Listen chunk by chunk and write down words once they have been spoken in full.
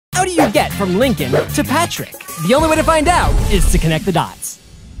How do you get from Lincoln to Patrick? The only way to find out is to connect the dots.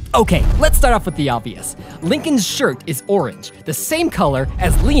 Okay, let's start off with the obvious. Lincoln's shirt is orange, the same color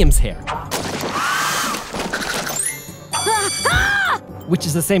as Liam's hair. Which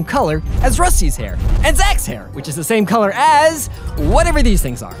is the same color as Rusty's hair, and Zach's hair, which is the same color as whatever these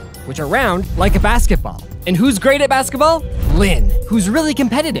things are, which are round like a basketball. And who's great at basketball? Lynn, who's really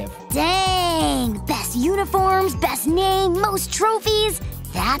competitive. Dang, best uniforms, best name, most trophies.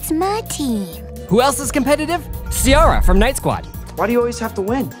 That's my team. Who else is competitive? Ciara from Night Squad. Why do you always have to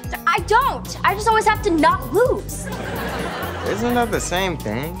win? I don't. I just always have to not lose. Isn't that the same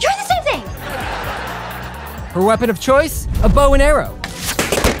thing? You're the same thing. Her weapon of choice? A bow and arrow.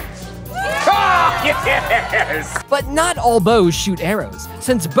 Yes! But not all bows shoot arrows,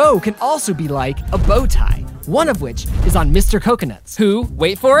 since bow can also be like a bow tie, one of which is on Mr. Coconuts, who,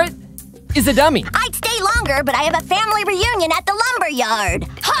 wait for it, is a dummy. I'd stay longer, but I have a family reunion at the lumber yard.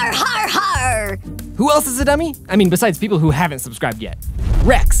 Har, har, har. Who else is a dummy? I mean, besides people who haven't subscribed yet.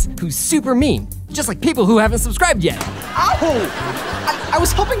 Rex, who's super mean, just like people who haven't subscribed yet. Ow! I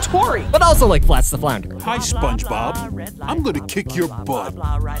was helping Tori. But also like Flats the Flounder. Hi, SpongeBob. I'm gonna kick your butt.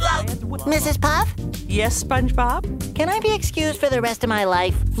 Mrs. Puff? Yes, SpongeBob? Can I be excused for the rest of my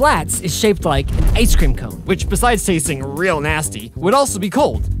life? Flats is shaped like an ice cream cone, which besides tasting real nasty, would also be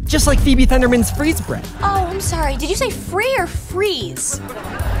cold, just like Phoebe Thunderman's freeze bread. Oh, I'm sorry. Did you say free or freeze?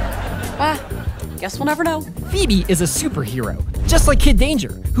 Guess we'll never know. Phoebe is a superhero, just like Kid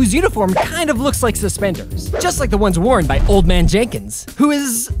Danger, whose uniform kind of looks like suspenders, just like the ones worn by Old Man Jenkins, who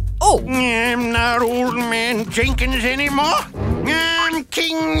is old. I'm not Old Man Jenkins anymore. I'm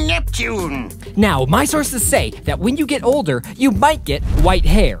King Neptune. Now, my sources say that when you get older, you might get white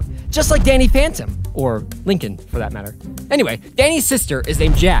hair, just like Danny Phantom, or Lincoln for that matter. Anyway, Danny's sister is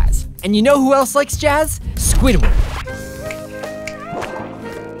named Jazz, and you know who else likes jazz? Squidward.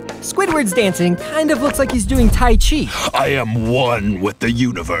 Squidward's dancing kind of looks like he's doing Tai Chi. I am one with the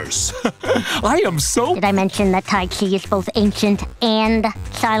universe. I am so... Did I mention that Tai Chi is both ancient and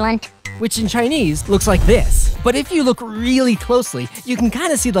silent? Which in Chinese looks like this. But if you look really closely, you can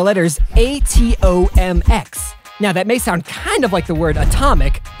kind of see the letters ATOMX. Now that may sound kind of like the word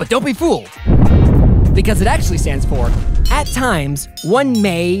atomic, but don't be fooled. Because it actually stands for, at times, one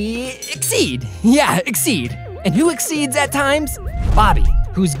may exceed. Yeah, exceed. And who exceeds at times? Bobby,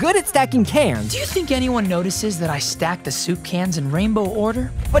 who's good at stacking cans. Do you think anyone notices that I stack the soup cans in rainbow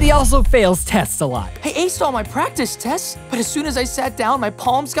order? But he also fails tests a lot. I aced all my practice tests, but as soon as I sat down, my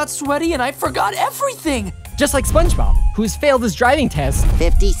palms got sweaty and I forgot everything. Just like SpongeBob, who's failed his driving test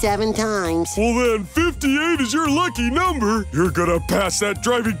 57 times. Well then, 58 is your lucky number. You're gonna pass that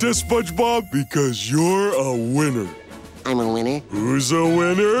driving test, SpongeBob, because you're a winner. I'm a winner. Who's a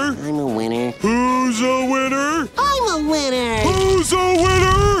winner? I'm a winner. Who's a winner? I'm a winner. Who's a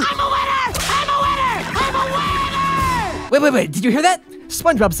winner? I'm a winner. I'm a winner. I'm a winner. Wait, did you hear that?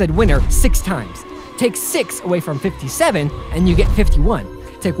 SpongeBob said winner 6 times. Take 6 away from 57 and you get 51.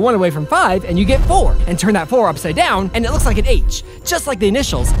 Take 1 away from 5 and you get 4. And turn that 4 upside down and it looks like an H, just like the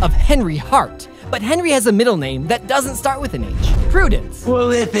initials of Henry Hart. But Henry has a middle name that doesn't start with an H, Prudence. Well,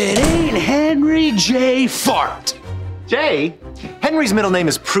 if it ain't Henry J. Fart. Jay? Henry's middle name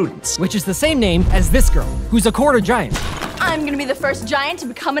is Prudence. Which is the same name as this girl, who's a quarter giant. I'm gonna be the first giant to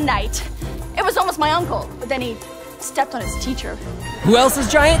become a knight. It was almost my uncle, but then he stepped on his teacher. Who else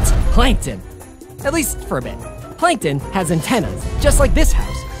is giant? Plankton. At least for a bit. Plankton has antennas, just like this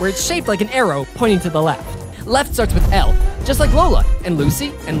house, where it's shaped like an arrow pointing to the left. Left starts with L, just like Lola, and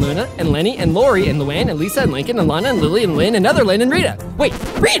Lucy, and Luna, and Lenny, and Lori, and Luann, and Lisa, and Lincoln, and Lana, and Lily, and Lynn, and other Lynn, and Rita. Wait,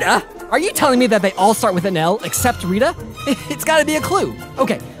 Rita? Are you telling me that they all start with an L except Rita? It's gotta be a clue.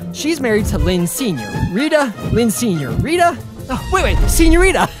 Okay, she's married to Lynn Sr. Rita, Lynn Sr. Rita? Oh, wait,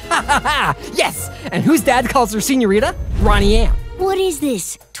 Senorita. Yes, and whose dad calls her Senorita? Ronnie Ann. What is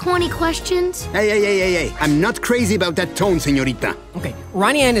this? 20 questions? Hey. I'm not crazy about that tone, señorita. Okay,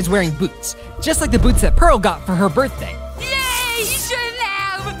 Ronnie Ann is wearing boots, just like the boots that Pearl got for her birthday. Yay! You shouldn't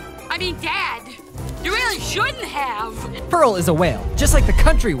have! I mean, Dad, you really shouldn't have! Pearl is a whale, just like the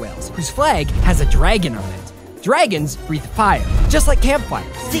country whales, whose flag has a dragon on it. Dragons breathe fire, just like campfires.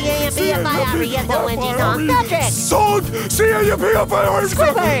 Patrick. Salt! C-A-M-P-F-I-R!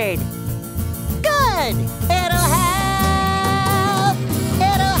 Squidward. Good. It'll help.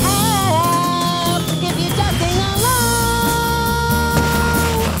 It'll help if you just sing along.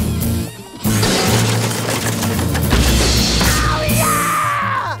 Oh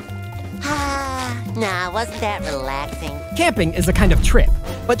yeah! Nah, wasn't that relaxing? Camping is a kind of trip,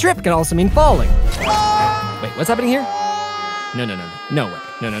 but trip can also mean falling. Wait, what's happening here? No way. No.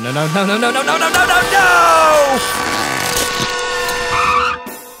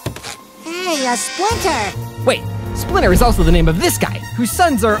 a Splinter. Wait, Splinter is also the name of this guy, whose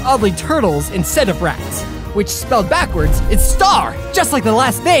sons are oddly turtles instead of rats, which spelled backwards is Star, just like the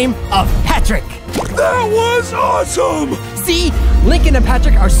last name of Patrick. That was awesome! See, Lincoln and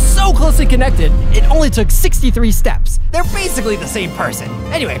Patrick are so closely connected, it only took 63 steps. They're basically the same person.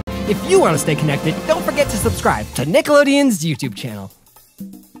 Anyway, if you want to stay connected, don't forget to subscribe to Nickelodeon's YouTube channel.